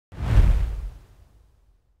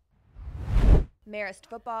Marist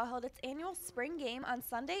Football held its annual spring game on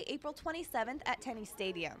Sunday, April 27th at Tenney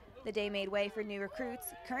Stadium. The day made way for new recruits,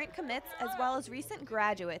 current commits, as well as recent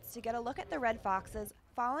graduates to get a look at the Red Foxes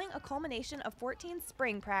following a culmination of 14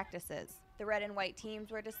 spring practices. The red and white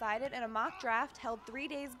teams were decided in a mock draft held 3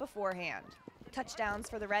 days beforehand. Touchdowns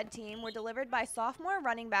for the red team were delivered by sophomore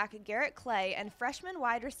running back Garrett Clay and freshman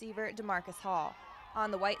wide receiver DeMarcus Hall. On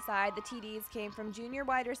the white side, the TDs came from junior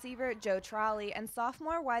wide receiver Joe Trolley and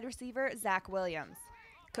sophomore wide receiver Zach Williams.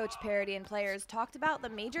 Coach Parody and players talked about the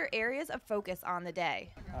major areas of focus on the day.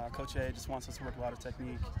 Coach A just wants us to work a lot of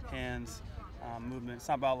technique, hands, movement. It's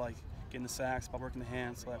not about getting the sacks, it's about working the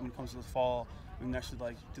hands. So when it comes to the fall, we can actually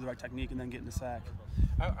do the right technique and then get in the sack.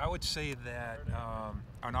 I would say that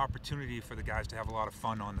an opportunity for the guys to have a lot of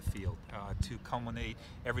fun on the field, to culminate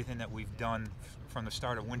everything that we've done from the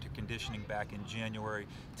start of winter conditioning back in January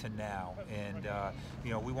to now. And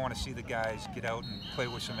we want to see the guys get out and play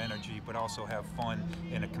with some energy, but also have fun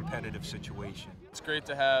in a competitive situation. It's great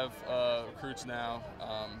to have recruits now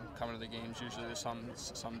coming to the games. Usually there's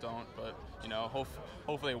some don't, but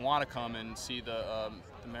hopefully they want to come and see the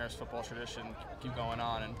Marist football tradition keep going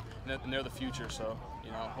on, and they're the future. So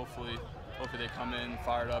hopefully they come in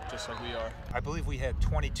fired up just like we are. I believe we had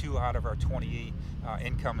 22 out of our 28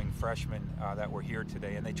 incoming freshmen that were here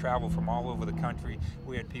today, and they traveled from all over the country.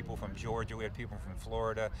 We had people from Georgia, we had people from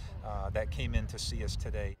Florida that came in to see us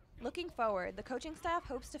today. Looking forward, the coaching staff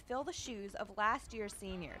hopes to fill the shoes of last year's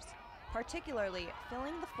seniors, particularly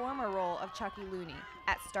filling the former role of Chucky Looney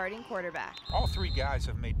at starting quarterback. All three guys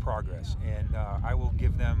have made progress, and I will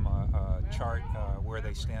give them a chart where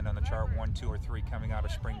they stand on the chart, 1, 2, or 3 coming out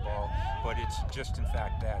of spring ball, but it's just in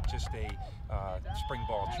fact that, just a spring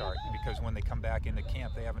ball chart, because when they come back into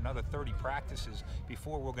camp they have another 30 practices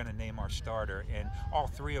before we're going to name our starter, and all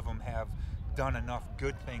three of them have done enough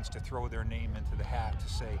good things to throw their name into the hat to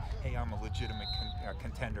say, hey, I'm a legitimate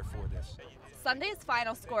contender for this. Sunday's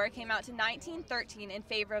final score came out to 19-13 in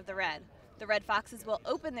favor of the Red. The Red Foxes will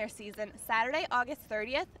open their season Saturday, August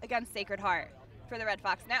 30th against Sacred Heart. For the Red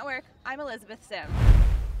Fox Network, I'm Elizabeth Sims.